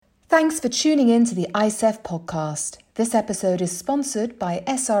Thanks for tuning in to the ICEF podcast. This episode is sponsored by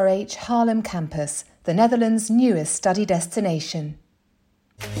SRH Haarlem Campus, the Netherlands' newest study destination.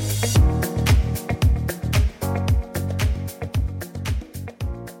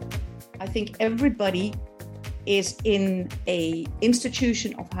 I think everybody is in an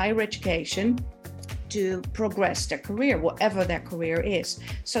institution of higher education to progress their career, whatever their career is.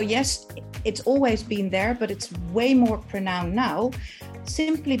 So yes, it's always been there, but it's way more pronounced now,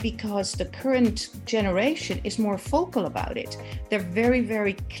 simply because the current generation is more vocal about it. They're very,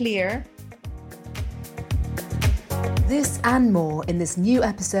 very clear. This and more in this new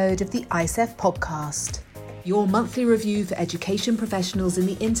episode of the ICEF podcast, your monthly review for education professionals in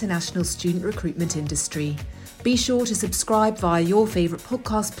the international student recruitment industry. Be sure to subscribe via your favourite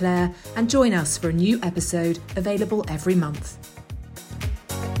podcast player and join us for a new episode available every month.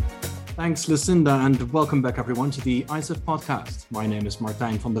 Thanks, Lucinda, and welcome back everyone to the ICEF podcast. My name is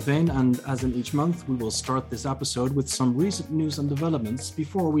Martijn van der Veen, and as in each month, we will start this episode with some recent news and developments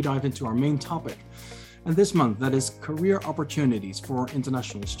before we dive into our main topic. And this month, that is career opportunities for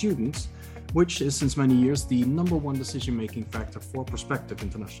international students, which is since many years the number one decision-making factor for prospective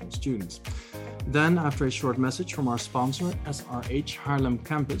international students. Then, after a short message from our sponsor, SRH Haarlem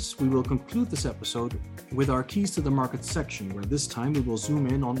Campus, we will conclude this episode with our Keys to the Market section, where this time we will zoom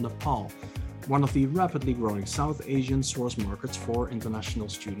in on Nepal, one of the rapidly growing South Asian source markets for international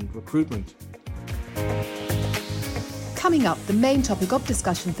student recruitment. Coming up, the main topic of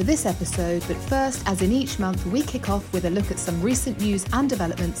discussion for this episode, but first, as in each month, we kick off with a look at some recent news and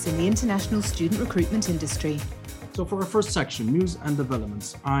developments in the international student recruitment industry. So for our first section, news and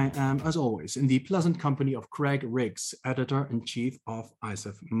developments, I am, as always, in the pleasant company of Craig Riggs, Editor-in-Chief of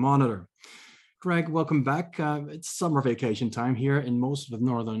ICEF Monitor. Craig, welcome back. It's summer vacation time here in most of the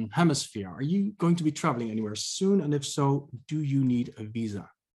Northern Hemisphere. Are you going to be traveling anywhere soon? And if so, do you need a visa?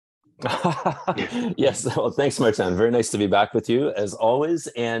 Yes, well, thanks, Martijn. Very nice to be back with you as always.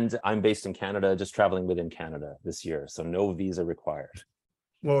 And I'm based in Canada, just traveling within Canada this year. So no visa required.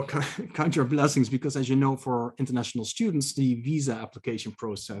 Well, count your blessings, because as you know, for international students, the visa application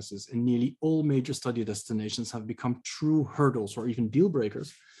processes in nearly all major study destinations have become true hurdles or even deal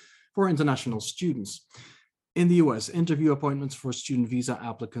breakers for international students. In the US, interview appointments for student visa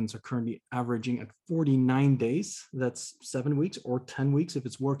applicants are currently averaging at 49 days. That's 7 weeks or 10 weeks if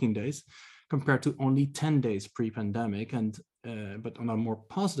it's working days, compared to only 10 days pre-pandemic. And but on a more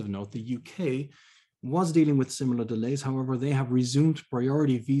positive note, the UK was dealing with similar delays. However, they have resumed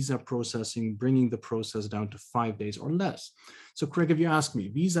priority visa processing, bringing the process down to 5 days or less. So Craig, if you ask me,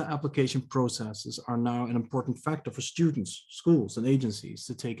 visa application processes are now an important factor for students, schools, and agencies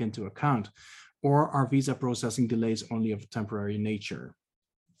to take into account. Or are visa processing delays only of a temporary nature?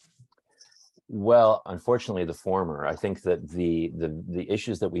 Well, unfortunately, the former. I think that the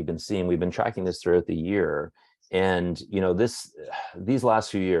issues that we've been seeing, we've been tracking this throughout the year. And, you know, these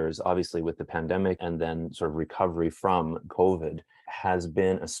last few years, obviously with the pandemic and then sort of recovery from COVID, has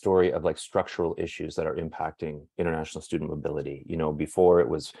been a story of like structural issues that are impacting international student mobility. You know, before it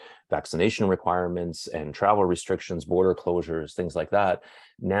was vaccination requirements and travel restrictions, border closures, things like that.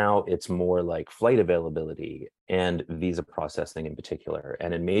 Now it's more like flight availability and visa processing in particular.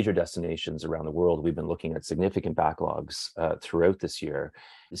 And in major destinations around the world, we've been looking at significant backlogs throughout this year,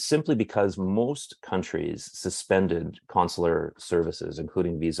 simply because most countries suspended consular services,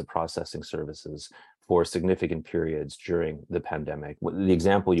 including visa processing services, for significant periods during the pandemic. The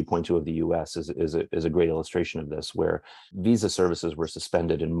example you point to of the US is a great illustration of this, where visa services were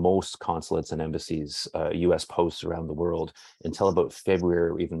suspended in most consulates and embassies, US posts around the world, until about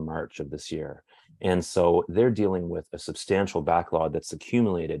February or even March of this year. And so they're dealing with a substantial backlog that's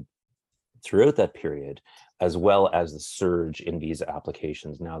accumulated throughout that period, as well as the surge in visa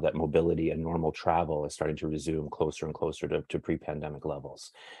applications now that mobility and normal travel is starting to resume closer and closer to pre-pandemic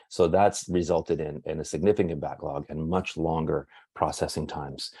levels. So that's resulted in a significant backlog and much longer processing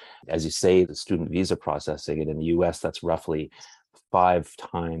times. As you say, the student visa processing, and in the US, that's roughly 5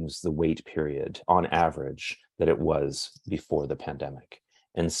 times the wait period on average that it was before the pandemic.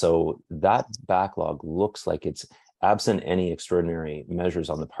 And so that backlog looks like it's, absent any extraordinary measures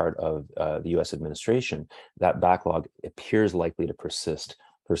on the part of the US administration, that backlog appears likely to persist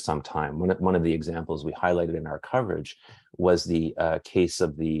for some time. One of the examples we highlighted in our coverage was the case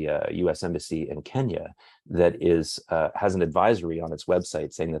of the US Embassy in Kenya that has an advisory on its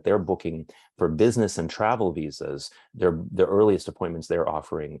website saying that they're booking for business and travel visas. The earliest appointments they're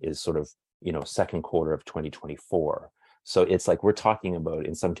offering is sort of, second quarter of 2024. So it's like we're talking about,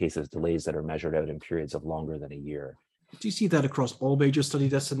 in some cases, delays that are measured out in periods of longer than a year. Do you see that across all major study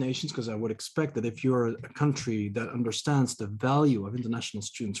destinations? Because I would expect that if you're a country that understands the value of international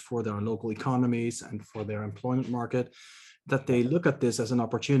students for their local economies and for their employment market, that they look at this as an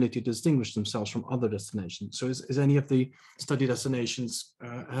opportunity to distinguish themselves from other destinations. So is any of the study destinations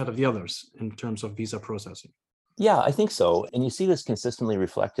ahead of the others in terms of visa processing? Yeah, I think so. And you see this consistently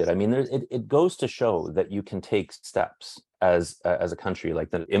reflected. I mean, it goes to show that you can take steps as a country,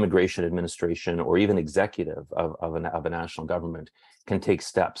 like the immigration administration or even executive of a national government can take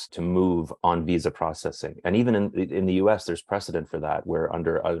steps to move on visa processing. And even in the US, there's precedent for that, where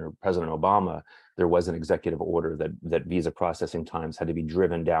under President Obama, there was an executive order that visa processing times had to be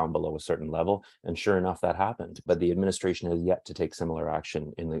driven down below a certain level. And sure enough, that happened. But the administration has yet to take similar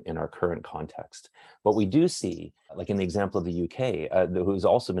action in our current context. What we do see, like in the example of the UK, who's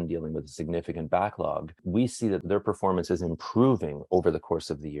also been dealing with a significant backlog, we see that their performance is improving over the course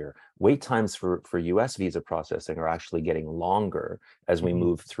of the year. Wait times for US visa processing are actually getting longer as we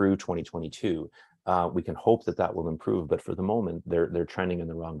move through 2022. We can hope that will improve, but for the moment, they're trending in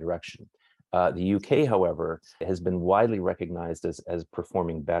the wrong direction. The UK, however, has been widely recognized as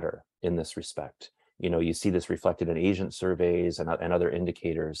performing better in this respect. You know, you see this reflected in agent surveys and other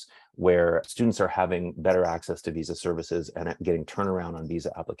indicators where students are having better access to visa services and getting turnaround on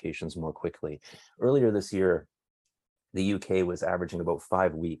visa applications more quickly. Earlier this year, the UK was averaging about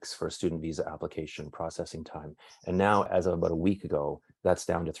 5 weeks for a student visa application processing time. And now, as of about a week ago, that's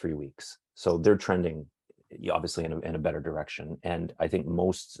down to 3 weeks. So they're trending obviously in a better direction. And I think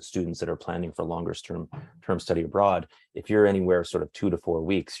most students that are planning for longer term study abroad, if you're anywhere sort of 2 to 4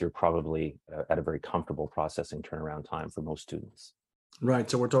 weeks, you're probably at a very comfortable processing turnaround time for most students. Right.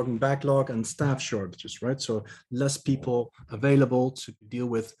 So we're talking backlog and staff shortages, right? So less people available to deal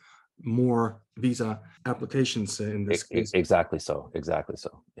with more visa applications in this case. Exactly so.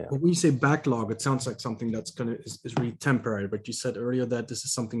 Yeah. When you say backlog, it sounds like something that's is really temporary, but you said earlier that this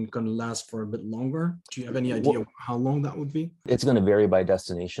is something going to last for a bit longer. Do you have any idea how long that would be? It's going to vary by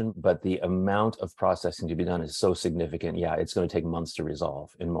destination, but the amount of processing to be done is so significant. Yeah, it's going to take months to resolve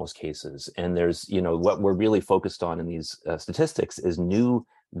in most cases. And there's, what we're really focused on in these statistics is new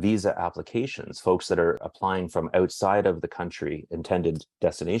visa applications, folks that are applying from outside of the country, intended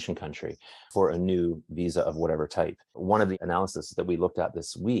destination country, for a new visa of whatever type. One of the analysis that we looked at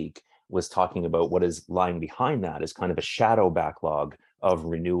this week was talking about what is lying behind that is kind of a shadow backlog of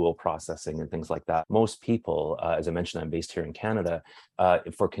renewal processing and things like that. Most people, as I mentioned, I'm based here in Canada,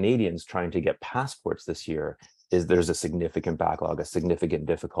 for Canadians trying to get passports this year, there's a significant backlog, a significant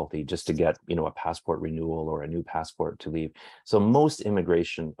difficulty just to get, a passport renewal or a new passport to leave. So most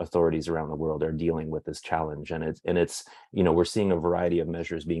immigration authorities around the world are dealing with this challenge, and it's we're seeing a variety of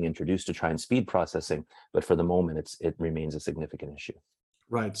measures being introduced to try and speed processing, but for the moment, it remains a significant issue.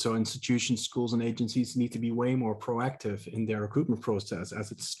 Right. So institutions, schools, and agencies need to be way more proactive in their recruitment process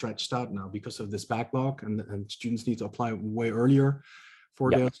as it's stretched out now because of this backlog, and students need to apply way earlier for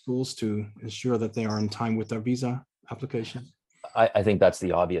their schools to ensure that they are in time with their visa application. I think that's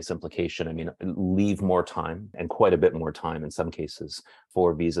the obvious implication. I mean, leave more time, and quite a bit more time in some cases,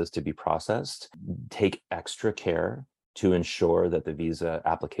 for visas to be processed. Take extra care to ensure that the visa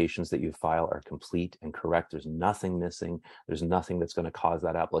applications that you file are complete and correct. There's nothing missing. There's nothing that's going to cause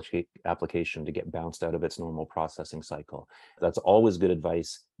that application to get bounced out of its normal processing cycle. That's always good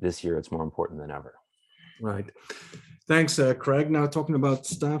advice. This year, it's more important than ever. Right. Thanks, Craig. Now, talking about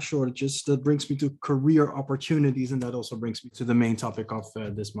staff shortages, that brings me to career opportunities, and that also brings me to the main topic of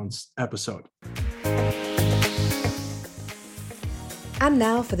this month's episode. And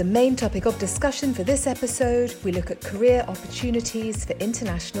now for the main topic of discussion for this episode, we look at career opportunities for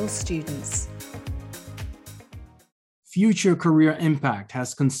international students. Future career impact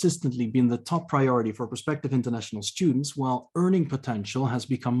has consistently been the top priority for prospective international students, while earning potential has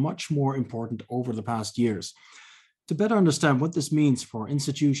become much more important over the past years. To better understand what this means for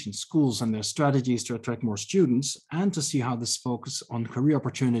institutions, schools, and their strategies to attract more students, and to see how this focus on career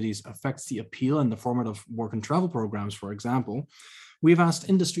opportunities affects the appeal and the format of work and travel programs, for example, we've asked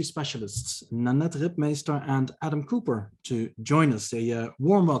industry specialists Nanette Ritmeester and Adam Cooper to join us. A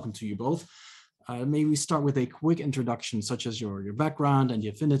warm welcome to you both. May we start with a quick introduction, such as your background and the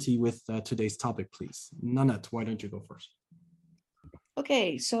affinity with today's topic, please. Nanette, why don't you go first?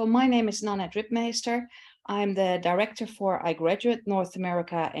 Okay, so my name is Nanette Ritmeester. I'm the director for iGraduate North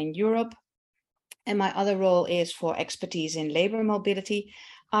America and Europe, and my other role is for expertise in labor mobility.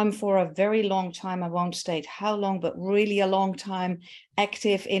 I'm for a very long time, I won't state how long, but really a long time,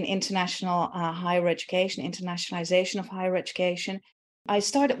 active in international higher education, internationalization of higher education. I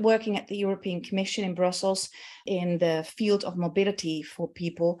started working at the European Commission in Brussels in the field of mobility for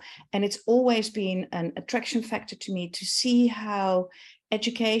people. And it's always been an attraction factor to me to see how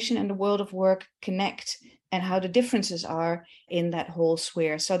education and the world of work connect and how the differences are in that whole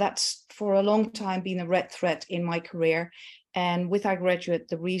sphere. So that's for a long time been a red thread in my career. And with iGraduate,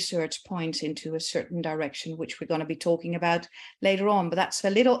 the research points into a certain direction, which we're going to be talking about later on. But that's a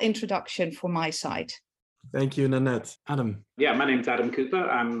little introduction for my side. Thank you, Nanette. Adam. Yeah, my name's Adam Cooper.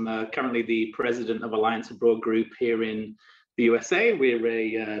 I'm currently the president of Alliance Abroad Group here in the USA. We're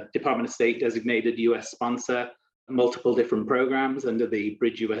a Department of State designated US sponsor, multiple different programs under the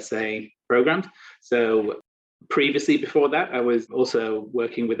Bridge USA program. So previously, before that, I was also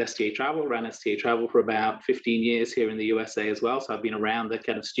working with STA Travel, ran STA Travel for about 15 years here in the USA as well. So I've been around the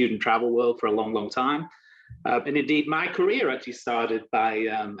kind of student travel world for a long, long time. And indeed, my career actually started by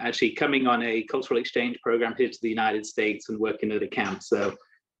actually coming on a cultural exchange program here to the United States and working at a camp. So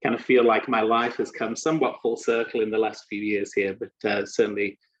kind of feel like my life has come somewhat full circle in the last few years here, but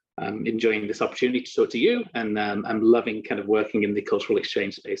certainly enjoying this opportunity to talk to you. And I'm loving kind of working in the cultural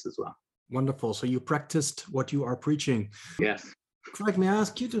exchange space as well. Wonderful. So you practiced what you are preaching. Yes. Craig, may I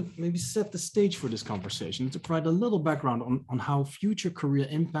ask you to maybe set the stage for this conversation, to provide a little background on how future career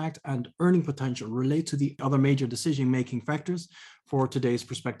impact and earning potential relate to the other major decision-making factors for today's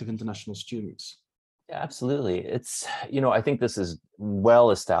prospective international students? Yeah, absolutely. It's, I think this is well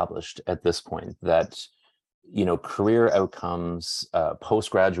established at this point that, career outcomes,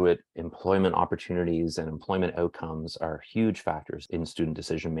 postgraduate employment opportunities and employment outcomes are huge factors in student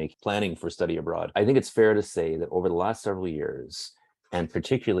decision-making, planning for study abroad. I think it's fair to say that over the last several years, and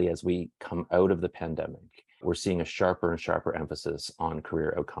particularly as we come out of the pandemic, we're seeing a sharper and sharper emphasis on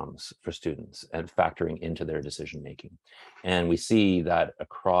career outcomes for students and factoring into their decision-making. And we see that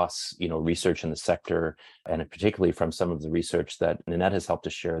across, research in the sector, and particularly from some of the research that Nanette has helped to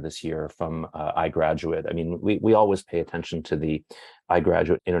share this year from iGraduate. I mean, we always pay attention to the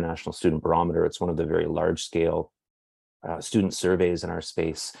iGraduate International Student Barometer. It's one of the very large-scale student surveys in our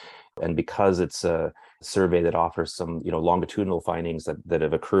space. And because it's a survey that offers some, longitudinal findings that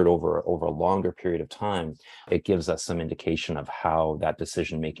have occurred over a longer period of time, it gives us some indication of how that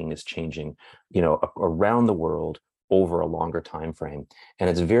decision making is changing, around the world over a longer time frame. And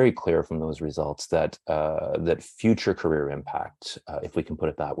it's very clear from those results that that future career impact, if we can put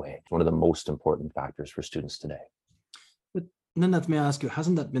it that way, is one of the most important factors for students today. Nanette, may I ask you,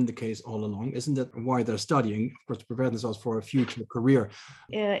 hasn't that been the case all along? Isn't that why they're studying, of course, to prepare themselves for a future career?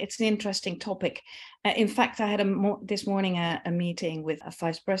 It's an interesting topic. In fact, I had this morning a meeting with a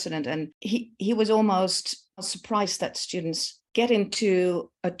vice president, and he was almost surprised that students get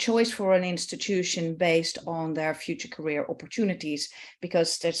into a choice for an institution based on their future career opportunities,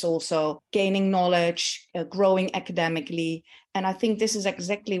 because there's also gaining knowledge, growing academically. And I think this is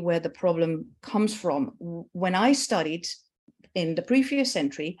exactly where the problem comes from. When I studied in the previous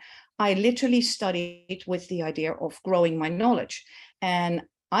century, I literally studied with the idea of growing my knowledge. And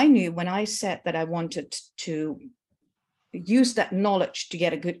I knew when I said that I wanted to use that knowledge to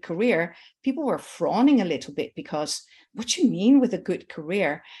get a good career, people were frowning a little bit because what do you mean with a good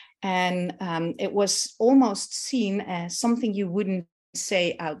career? And it was almost seen as something you wouldn't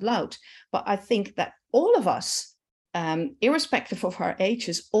say out loud. But I think that all of us, irrespective of our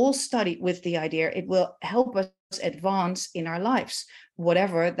ages, all study with the idea it will help us advance in our lives,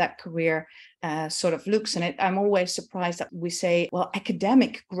 whatever that career sort of looks. And I'm always surprised that we say, well,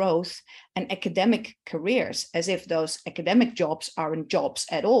 academic growth and academic careers, as if those academic jobs aren't jobs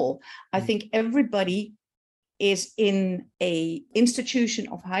at all. I think everybody is in a institution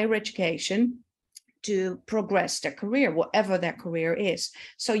of higher education to progress their career, whatever their career is.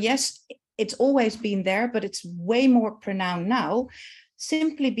 So yes, it's always been there, but it's way more pronounced now,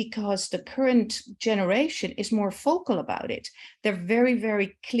 simply because the current generation is more vocal about it. They're very,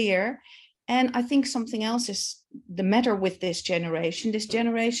 very clear. And I think something else is the matter with this generation. This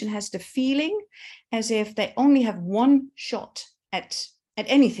generation has the feeling as if they only have one shot at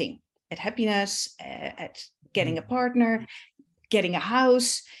anything, at happiness, at getting a partner, getting a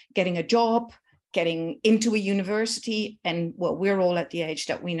house, getting a job, getting into a university. And well, we're all at the age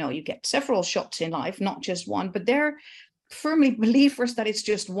that we know you get several shots in life, not just one, but they're firmly believers that it's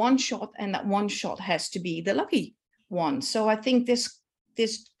just one shot and that one shot has to be the lucky one. So I think this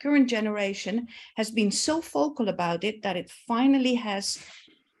current generation has been so vocal about it that it finally has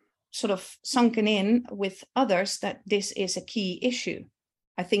sort of sunken in with others that this is a key issue.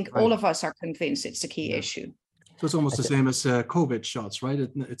 I think all of us are convinced it's a key issue. So it's almost the same as COVID shots, right?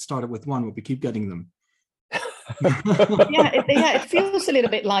 It started with one, but we keep getting them. It feels a little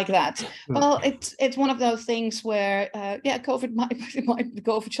bit like that. Well, it's one of those things where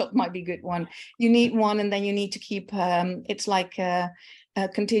COVID shot might be a good one. You need one, and then you need to keep. It's like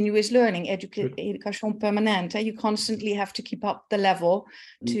continuous learning, education permanente. You constantly have to keep up the level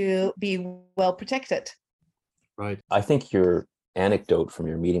to be well protected. Right. I think your anecdote from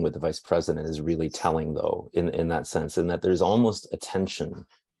your meeting with the vice president is really telling, though, in that sense, in that there's almost a tension.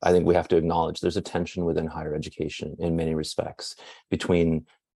 I think we have to acknowledge there's a tension within higher education in many respects between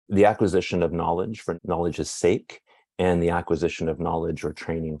the acquisition of knowledge for knowledge's sake and the acquisition of knowledge or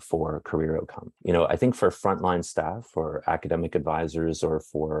training for career outcome. I think for frontline staff, for academic advisors, or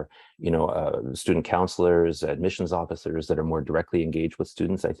for, student counselors, admissions officers that are more directly engaged with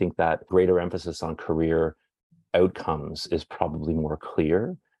students, I think that greater emphasis on career outcomes is probably more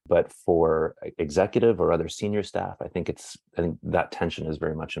clear. But for executive or other senior staff, I think that tension is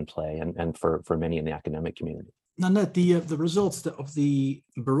very much in play, and for many in the academic community. Nanette, the results of the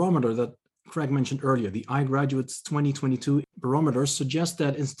barometer that Craig mentioned earlier, the iGraduates 2022 barometer, suggests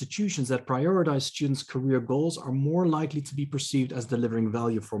that institutions that prioritize students' career goals are more likely to be perceived as delivering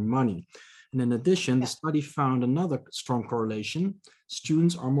value for money. And in addition, the study found another strong correlation.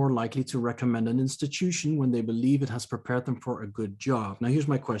 Students are more likely to recommend an institution when they believe it has prepared them for a good job. Now, here's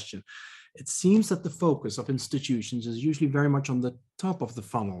my question. It seems that the focus of institutions is usually very much on the top of the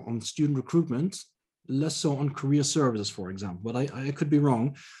funnel, on student recruitment, less so on career services, for example. But I could be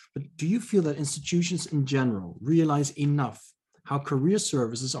wrong. But do you feel that institutions in general realize enough how career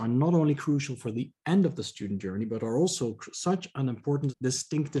services are not only crucial for the end of the student journey, but are also such an important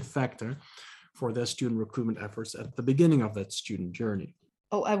distinctive factor for their student recruitment efforts at the beginning of that student journey?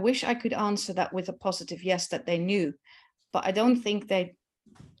 Oh, I wish I could answer that with a positive yes, that they knew, but I don't think they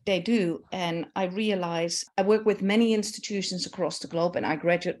do. And I realize I work with many institutions across the globe, and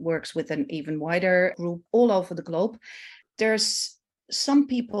iGraduate works with an even wider group all over the globe. There's some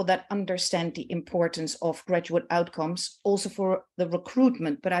people that understand the importance of graduate outcomes also for the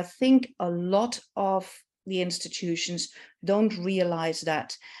recruitment, but I think a lot of the institutions don't realize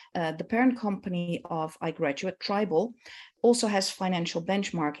that. The parent company of iGraduate, Tribal, also has financial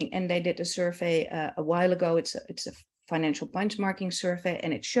benchmarking, and they did a survey a while ago. It's a financial benchmarking survey,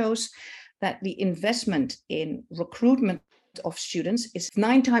 and it shows that the investment in recruitment of students is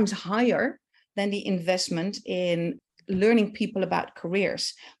 9 times higher than the investment in learning people about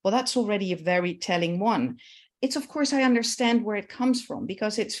careers. Well, that's already a very telling one. It's, of course, I understand where it comes from,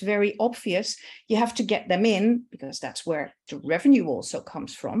 because it's very obvious. You have to get them in, because that's where the revenue also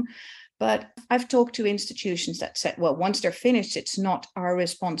comes from. But I've talked to institutions that said, well, once they're finished, it's not our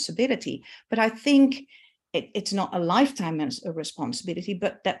responsibility. But I think it's not a lifetime responsibility,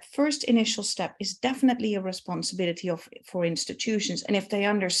 but that first initial step is definitely a responsibility for institutions. And if they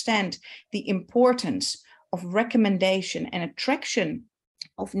understand the importance of recommendation and attraction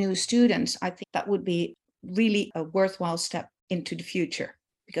of new students, I think that would be really a worthwhile step into the future,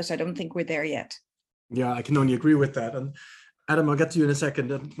 because I don't think we're there yet. Yeah, I can only agree with that. And Adam, I'll get to you in a second.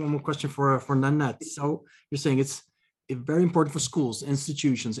 One more question for Nanette. So you're saying it's very important for schools,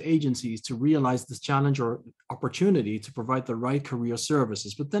 institutions, agencies to realize this challenge or opportunity to provide the right career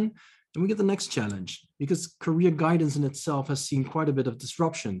services. But then we get the next challenge, because career guidance in itself has seen quite a bit of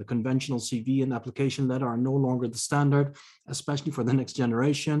disruption. The conventional CV and application letter are no longer the standard, especially for the next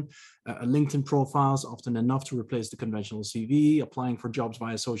generation. A LinkedIn profile is often enough to replace the conventional CV. Applying for jobs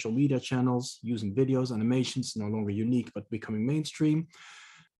via social media channels, using videos, animations, no longer unique, but becoming mainstream.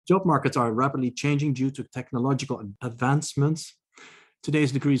 Job markets are rapidly changing due to technological advancements.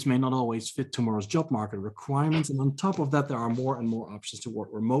 Today's degrees may not always fit tomorrow's job market requirements. And on top of that, there are more and more options to work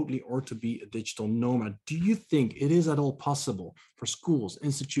remotely or to be a digital nomad. Do you think it is at all possible for schools,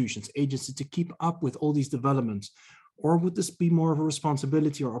 institutions, agencies to keep up with all these developments? Or would this be more of a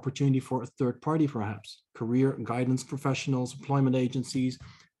responsibility or opportunity for a third party, perhaps? Career guidance professionals, employment agencies,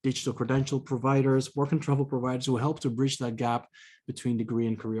 digital credential providers, work and travel providers who help to bridge that gap between degree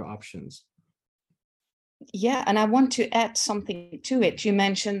and career options. Yeah, and I want to add something to it. You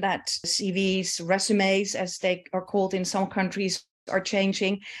mentioned that CVs, resumes, as they are called in some countries, are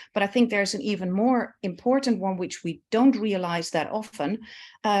changing, but I think there's an even more important one, which we don't realize that often.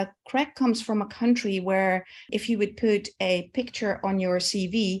 Craig comes from a country where if you would put a picture on your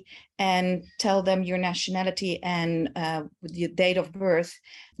CV and tell them your nationality and your date of birth,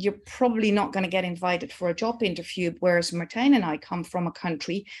 you're probably not going to get invited for a job interview. Whereas Martijn and I come from a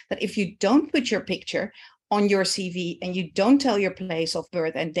country that if you don't put your picture on your CV and you don't tell your place of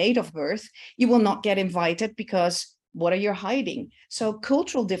birth and date of birth, you will not get invited, because What are you hiding? So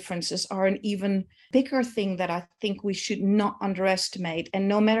cultural differences are an even bigger thing that I think we should not underestimate. And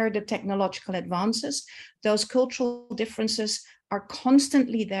no matter the technological advances, those cultural differences are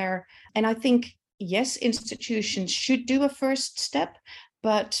constantly there. And I think, yes, institutions should do a first step,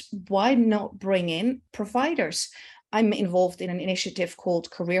 but why not bring in providers? I'm involved in an initiative called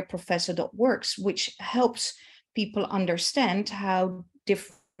careerprofessor.works, which helps people understand how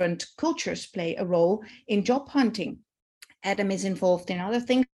different cultures play a role in job hunting. Adam is involved in other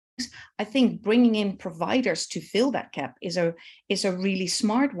things. I think bringing in providers to fill that gap is a really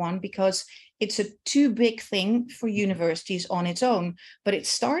smart one, because it's a too big thing for universities on its own. But it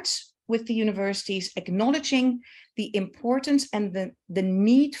starts with the universities acknowledging the importance and the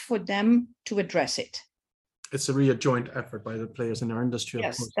need for them to address it. It's a really joint effort by the players in our industry.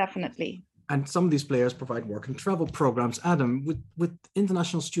 Yes, definitely. And some of these players provide work and travel programs. Adam, with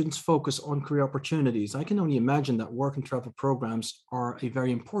international students' focus on career opportunities, I can only imagine that work and travel programs are a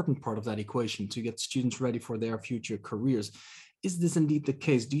very important part of that equation to get students ready for their future careers. Is this indeed the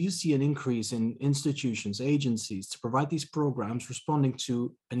case? Do you see an increase in institutions, agencies to provide these programs, responding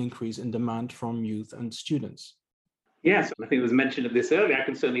to an increase in demand from youth and students? Yes, I think it was mentioned of this earlier. I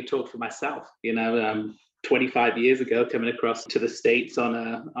can certainly talk for myself. 25 years ago, coming across to the States on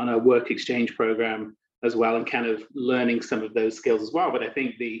a work exchange program as well, and kind of learning some of those skills as well. But I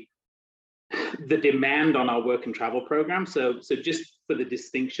think the demand on our work and travel program. So just for the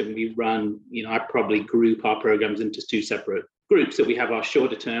distinction, we run, I probably group our programs into two separate groups. So we have our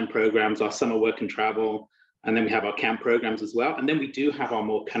shorter term programs, our summer work and travel, and then we have our camp programs as well. And then we do have our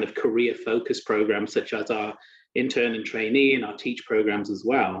more kind of career focused programs, such as our intern and trainee and our teach programs as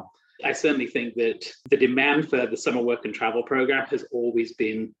well. I certainly think that the demand for the summer work and travel program has always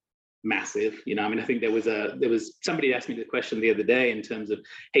been massive. I think there was somebody asked me the question the other day in terms of,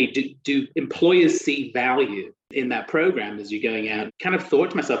 hey, do employers see value in that program as you're going out? Kind of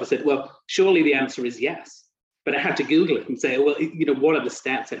thought to myself, I said, well, surely the answer is yes. But I had to Google it and say, well, what are the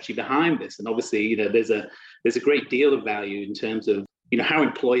stats actually behind this? And obviously, there's a great deal of value in terms of how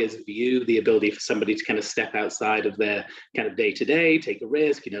employers view the ability for somebody to kind of step outside of their kind of day-to-day, take a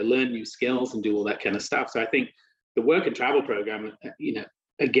risk, learn new skills and do all that kind of stuff. So I think the work and travel program,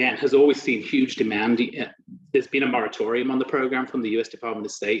 again, has always seen huge demand. There's been a moratorium on the program from the US Department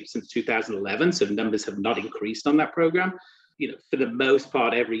of State since 2011. So numbers have not increased on that program. For the most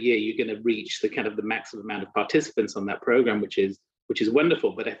part, every year you're going to reach the kind of the maximum amount of participants on that program, which is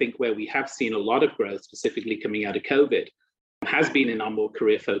wonderful. But I think where we have seen a lot of growth, specifically coming out of COVID, has been in our more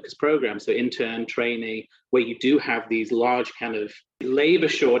career-focused programs, so intern, trainee, where you do have these large kind of labor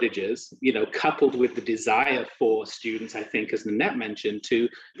shortages, coupled with the desire for students, I think, as Nanette mentioned, to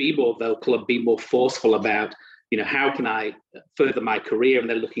be more vocal and be more forceful about, how can I further my career? And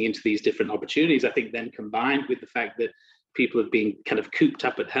they're looking into these different opportunities. I think then combined with the fact that people have been kind of cooped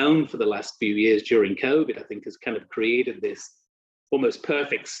up at home for the last few years during COVID, I think has kind of created this almost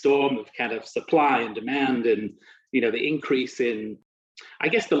perfect storm of kind of supply and demand, and the increase in, I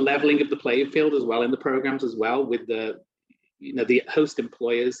guess, the leveling of the playing field as well in the programs as well, with the host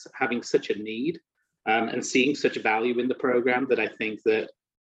employers having such a need and seeing such value in the program, that I think that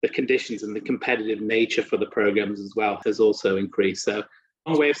the conditions and the competitive nature for the programs as well has also increased. So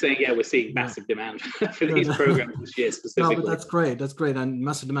one way of saying, we're seeing massive demand for these programs this year specifically. No, but that's great. That's great. And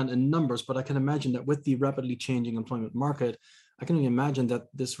massive demand in numbers. But I can imagine that with the rapidly changing employment market, I can imagine that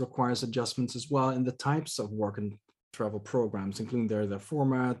this requires adjustments as well in the types of work and travel programs, including their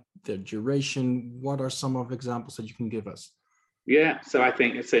format, their duration. What are some of examples that you can give us? Yeah, so I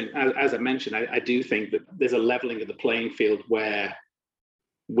think, as I mentioned, I do think that there's a leveling of the playing field where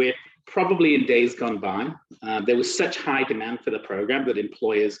we're probably in days gone by. There was such high demand for the program that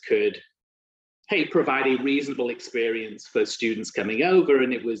employers could, provide a reasonable experience for students coming over,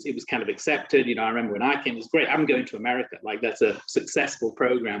 and it was kind of accepted. I remember when I came, it was great. I'm going to America. Like, that's a successful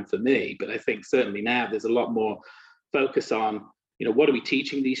program for me. But I think certainly now there's a lot more focus on, what are we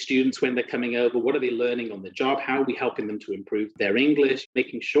teaching these students when they're coming over? What are they learning on the job? How are we helping them to improve their English?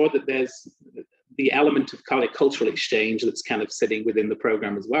 Making sure that there's the element of cultural exchange that's kind of sitting within the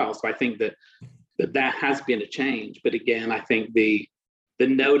program as well. So I think that has been a change. But again, I think the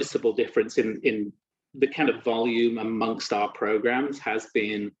noticeable difference in the kind of volume amongst our programs has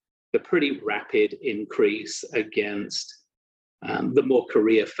been the pretty rapid increase against the more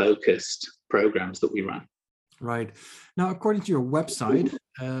career-focused programs that we run. Right. Now, according to your website,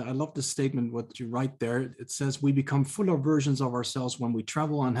 I love the statement, what you write there. It says, we become fuller versions of ourselves when we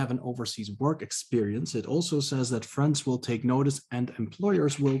travel and have an overseas work experience. It also says that friends will take notice and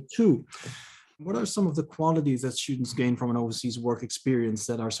employers will too. What are some of the qualities that students gain from an overseas work experience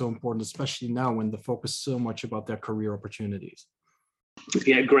that are so important, especially now when the focus so much about their career opportunities?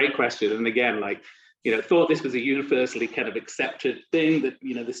 Yeah, great question. And again, thought this was a universally kind of accepted thing, that,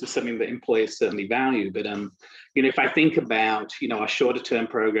 this is something that employers certainly value. But, if I think about, our shorter term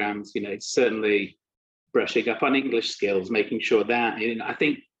programs, it's certainly brushing up on English skills, making sure that, I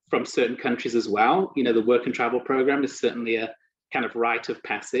think from certain countries as well, the work and travel program is certainly a kind of rite of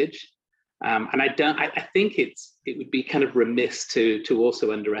passage. And I think it would be kind of remiss to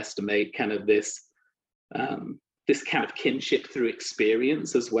also underestimate kind of this kind of kinship through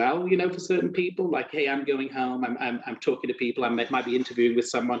experience as well, for certain people. Like, hey, I'm going home, I'm talking to people, I might be interviewing with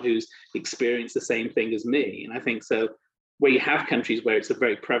someone who's experienced the same thing as me. And I think so, where you have countries where it's a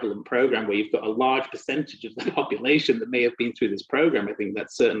very prevalent program, where you've got a large percentage of the population that may have been through this program, I think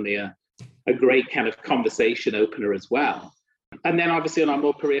that's certainly a great kind of conversation opener as well. And then obviously on our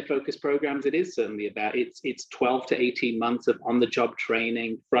more career-focused programs, it is certainly about, it's 12 to 18 months of on-the-job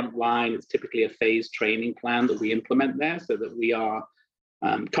training, frontline. It's typically a phased training plan that we implement there, so that we are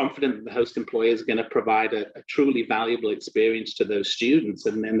confident that the host employer is going to provide a truly valuable experience to those students.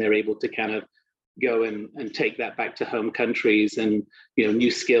 And then they're able to kind of go and take that back to home countries and, new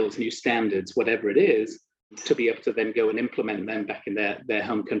skills, new standards, whatever it is, to be able to then go and implement them back in their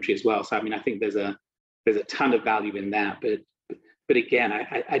home country as well. So, I mean, I think there's a ton of value in that. But again,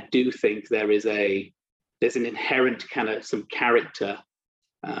 I do think there's an inherent kind of some character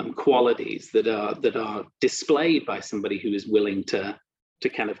qualities that are displayed by somebody who is willing to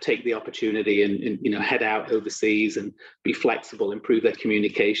kind of take the opportunity and head out overseas and be flexible, improve their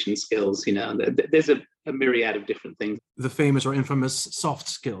communication skills. There's a myriad of different things. The famous or infamous soft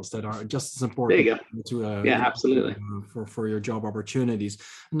skills that are just as important. There you go. Yeah, absolutely. For your job opportunities.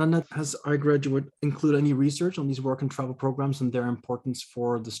 And Nanette, has iGraduate include any research on these work and travel programs and their importance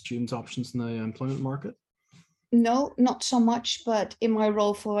for the students' options in the employment market? No, not so much, but in my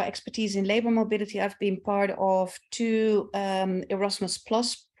role for expertise in labor mobility, I've been part of 2 Erasmus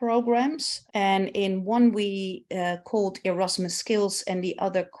Plus programs. And in one we called Erasmus Skills and the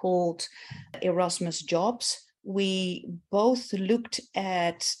other called Erasmus Jobs. We both looked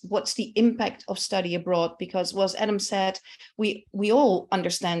at what's the impact of study abroad, because, as Adam said, we all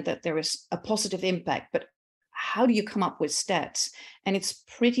understand that there is a positive impact, but how do you come up with stats? And it's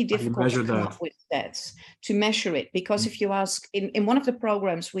pretty difficult to come up with stats, to measure it. Because if you ask, in one of the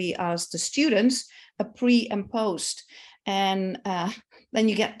programs, we asked the students a pre and post. And then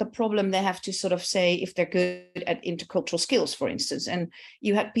you get the problem, they have to sort of say if they're good at intercultural skills, for instance. And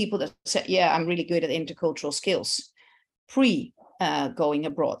you had people that said, yeah, I'm really good at intercultural skills, pre going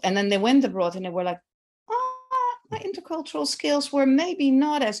abroad. And then they went abroad and they were like, my intercultural skills were maybe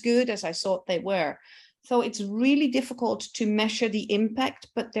not as good as I thought they were. So it's really difficult to measure the impact,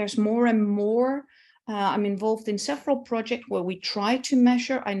 but there's more and more. I'm involved in several projects where we try to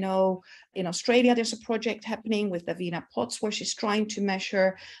measure. I know in Australia, there's a project happening with Davina Potts where she's trying to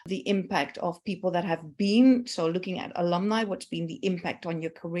measure the impact of people that have been, so looking at alumni, what's been the impact on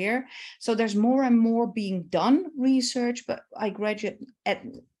your career. So there's more and more being done research, but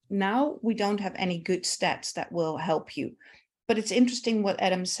now we don't have any good stats that will help you. But it's interesting what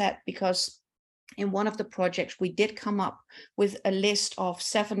Adam said, because in one of the projects, we did come up with a list of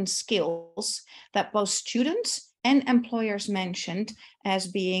 7 skills that both students and employers mentioned as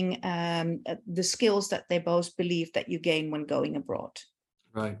being the skills that they both believe that you gain when going abroad.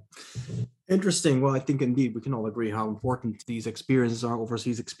 Right. Interesting. Well, I think indeed we can all agree how important these experiences are: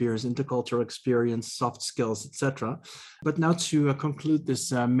 overseas experience, intercultural experience, soft skills, etc. But now to conclude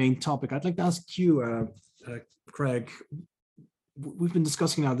this main topic, I'd like to ask you, Craig. We've been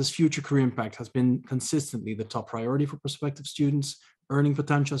discussing now this future career impact has been consistently the top priority for prospective students. Earning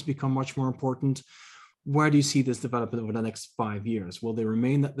potential has become much more important. Where do you see this developing over the next 5 years? Will they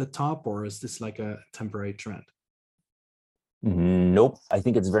remain at the top, or is this like a temporary trend? Nope. I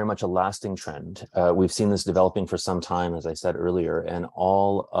think it's very much a lasting trend. We've seen this developing for some time, as I said earlier, and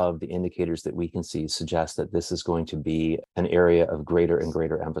all of the indicators that we can see suggest that this is going to be an area of greater and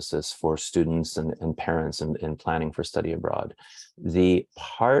greater emphasis for students and parents in planning for study abroad. The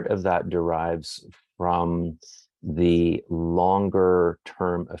part of that derives from the longer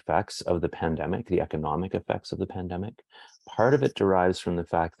term effects of the pandemic, the economic effects of the pandemic. Part of it derives from the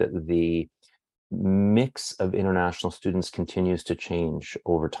fact that the mix of international students continues to change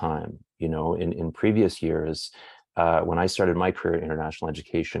over time. In previous years, when I started my career in international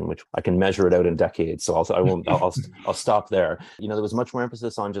education, which I can measure it out in decades, so I'll stop there. There was much more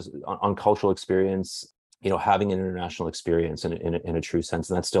emphasis on cultural experience, having an international experience in a true sense.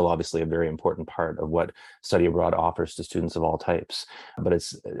 And that's still obviously a very important part of what study abroad offers to students of all types. But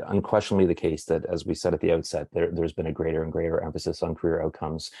it's unquestionably the case that, as we said at the outset, there's been a greater and greater emphasis on career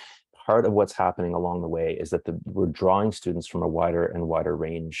outcomes. Part of what's happening along the way is that we're drawing students from a wider and wider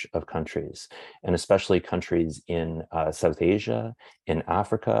range of countries, and especially countries in South Asia, in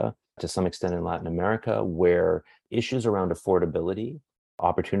Africa, to some extent in Latin America, where issues around affordability,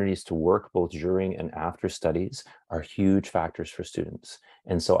 opportunities to work both during and after studies are huge factors for students.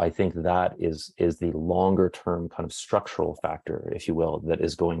 And so I think that is the longer term kind of structural factor, if you will, that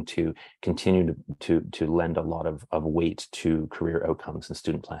is going to continue to lend a lot of weight to career outcomes and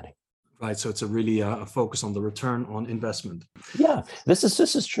student planning. Right, so it's really a focus on the return on investment. Yeah, this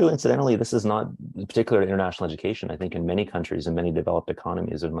is true. Incidentally, this is not particular to international education. I think in many countries and many developed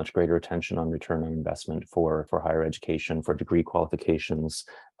economies, there's much greater attention on return on investment for higher education, for degree qualifications.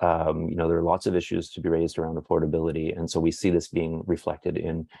 There are lots of issues to be raised around affordability, and so we see this being reflected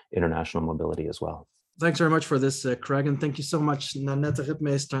in international mobility as well. Thanks very much for this, Craig, and thank you so much, Nanette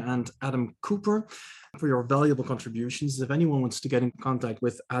Ritmeester and Adam Cooper, for your valuable contributions. If anyone wants to get in contact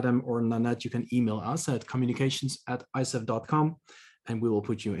with Adam or Nanette, you can email us at communications@icef.com, and we will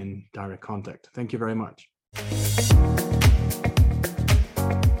put you in direct contact. Thank you very much.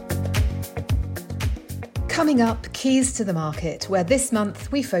 Coming up, Keys to the Market, where this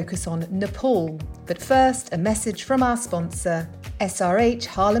month we focus on Nepal. But first, a message from our sponsor, SRH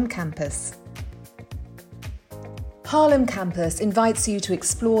Haarlem Campus. Haarlem Campus invites you to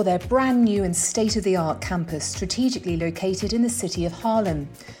explore their brand new and state-of-the-art campus strategically located in the city of Haarlem.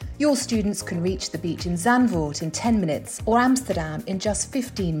 Your students can reach the beach in Zandvoort in 10 minutes or Amsterdam in just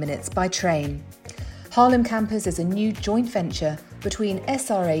 15 minutes by train. Haarlem Campus is a new joint venture between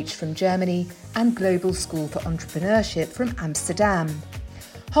SRH from Germany and Global School for Entrepreneurship from Amsterdam.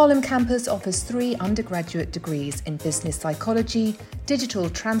 Haarlem Campus offers 3 undergraduate degrees in business psychology, digital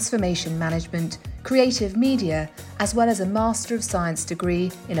transformation management, creative media, as well as a Master of Science degree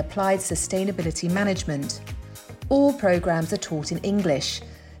in applied sustainability management. All programs are taught in English.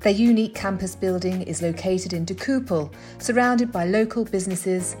 Their unique campus building is located in De Koepel, surrounded by local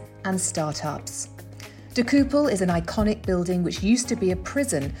businesses and startups. De Koepel is an iconic building which used to be a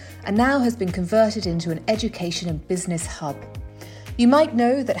prison and now has been converted into an education and business hub. You might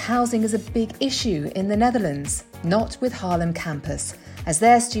know that housing is a big issue in the Netherlands, not with Haarlem Campus, as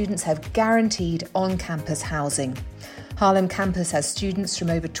their students have guaranteed on-campus housing. Haarlem Campus has students from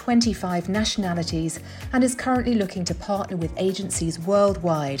over 25 nationalities and is currently looking to partner with agencies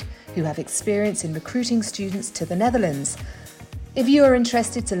worldwide who have experience in recruiting students to the Netherlands. If you are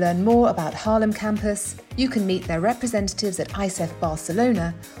interested to learn more about Haarlem Campus, you can meet their representatives at ICEF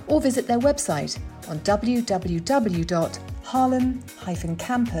Barcelona or visit their website on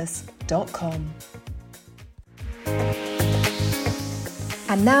www.haarlem-campus.com.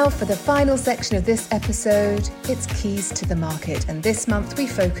 And now for the final section of this episode, it's Keys to the Market, and this month we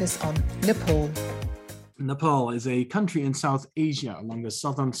focus on Nepal. Nepal is a country in South Asia along the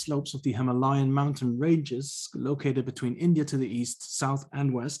southern slopes of the Himalayan mountain ranges, located between India to the east, south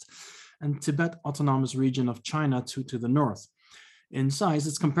and west, and Tibet Autonomous Region of China to the north. In size,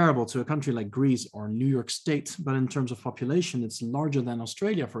 it's comparable to a country like Greece or New York State, but in terms of population, it's larger than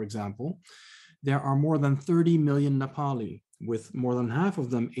Australia, for example. There are more than 30 million Nepali, with more than half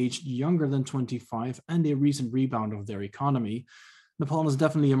of them aged younger than 25 and a recent rebound of their economy. Nepal is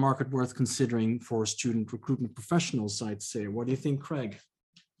definitely a market worth considering for student recruitment professionals, I'd say. What do you think, Craig?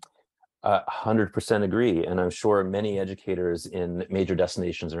 100% agree, and I'm sure many educators in major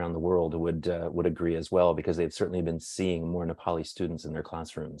destinations around the world would agree as well, because they've certainly been seeing more Nepali students in their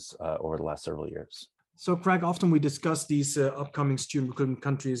classrooms over the last several years. So, Craig, often we discuss these upcoming student recruitment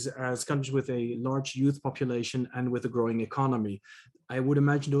countries as countries with a large youth population and with a growing economy. I would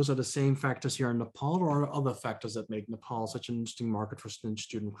imagine those are the same factors here in Nepal, or are there other factors that make Nepal such an interesting market for student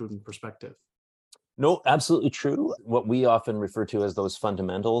recruitment perspective? No, absolutely true. What we often refer to as those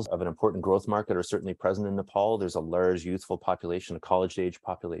fundamentals of an important growth market are certainly present in Nepal. There's a large youthful population, a college-age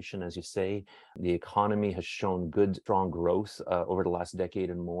population, as you say. The economy has shown good, strong growth over the last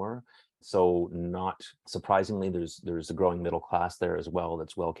decade and more. So not surprisingly, there's a growing middle class there as well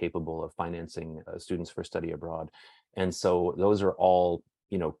that's well capable of financing students for study abroad. And so those are all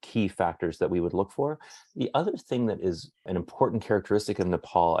key factors that we would look for. The other thing that is an important characteristic of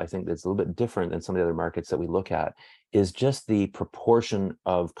Nepal, I think that's a little bit different than some of the other markets that we look at, is just the proportion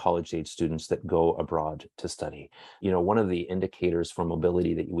of college-age students that go abroad to study. One of the indicators for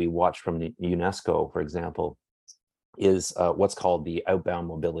mobility that we watch from the UNESCO, for example, is what's called the outbound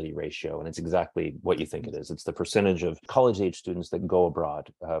mobility ratio. And it's exactly what you think it is. It's the percentage of college-age students that go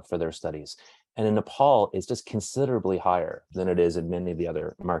abroad for their studies. And in Nepal, it's just considerably higher than it is in many of the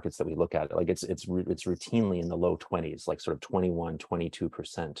other markets that we look at. Like it's routinely in the low 20s, like sort of 21,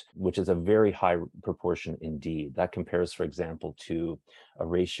 22%, which is a very high proportion indeed. That compares, for example, to a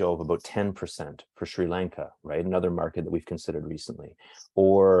ratio of about 10% for Sri Lanka, right? Another market that we've considered recently,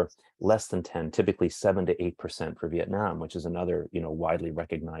 or less than 10, typically 7 to 8% for Vietnam, which is another, widely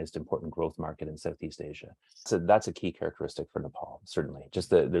recognized important growth market in Southeast Asia. So that's a key characteristic for Nepal, certainly. Just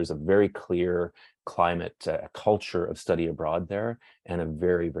that there's a very clear climate culture of study abroad there, and a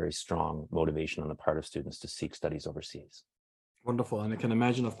very, very strong motivation on the part of students to seek studies overseas. Wonderful. And I can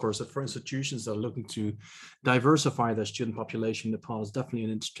imagine, of course, that for institutions that are looking to diversify their student population, Nepal is definitely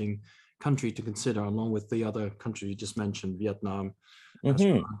an interesting country to consider, along with the other countries you just mentioned, Vietnam,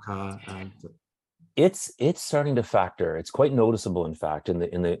 Sri Lanka, and it's starting to factor. It's quite noticeable, in fact, in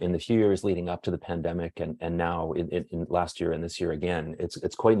the few years leading up to the pandemic, and now in last year and this year again,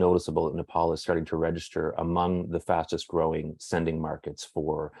 it's quite noticeable that Nepal is starting to register among the fastest growing sending markets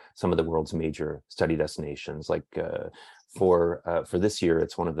for some of the world's major study destinations. Like for this year,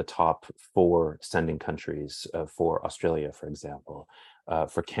 it's one of the top 4 sending countries for Australia, for example.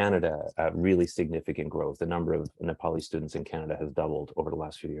 For Canada, really significant growth. The number of Nepali students in Canada has doubled over the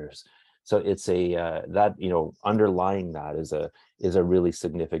last few years. So it's underlying that is a really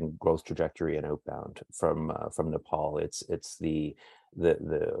significant growth trajectory and outbound from Nepal. It's the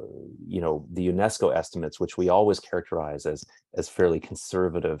UNESCO estimates, which we always characterize as fairly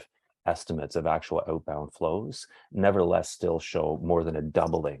conservative estimates of actual outbound flows, nevertheless still show more than a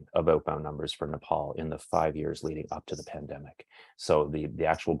doubling of outbound numbers for Nepal in the 5 years leading up to the pandemic. So the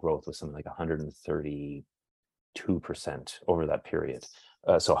actual growth was something like 132% over that period.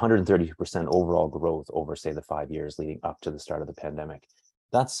 So 132% overall growth over, say, the 5 years leading up to the start of the pandemic.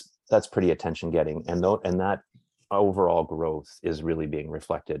 That's pretty attention getting, and that overall growth is really being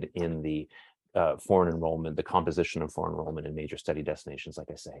reflected in the foreign enrollment, the composition of foreign enrollment in major study destinations.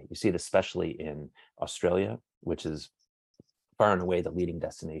 Like I say, you see it especially in Australia, which is far and away the leading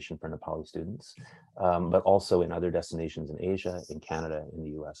destination for Nepali students, but also in other destinations in Asia, in Canada, in the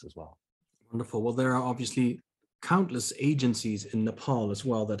US as well. Wonderful. Well, there are obviously countless agencies in Nepal as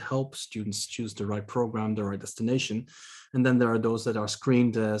well that help students choose the right program, the right destination. And then there are those that are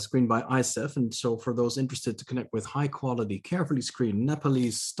screened by ISEF. And so for those interested to connect with high quality, carefully screened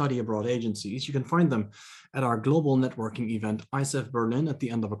Nepalese study abroad agencies, you can find them at our global networking event, ISEF Berlin, at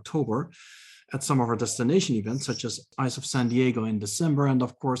the end of October, at some of our destination events, such as ISEF San Diego in December, and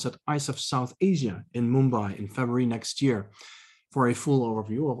of course at ISEF South Asia in Mumbai in February next year. For a full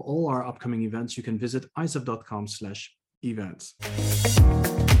overview of all our upcoming events, you can visit isef.com/events.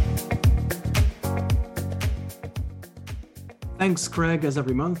 Thanks, Craig, as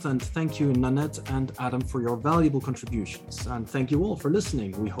every month, and thank you, Nanette and Adam, for your valuable contributions. And thank you all for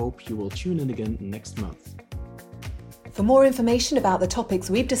listening. We hope you will tune in again next month. For more information about the topics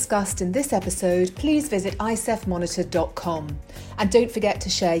we've discussed in this episode, please visit isefmonitor.com. And don't forget to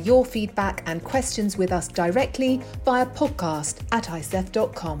share your feedback and questions with us directly via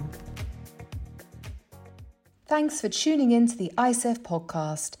podcast@isef.com. Thanks for tuning in to the ISEF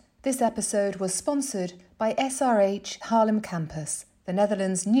podcast. This episode was sponsored by SRH Haarlem Campus, the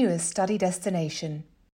Netherlands' newest study destination.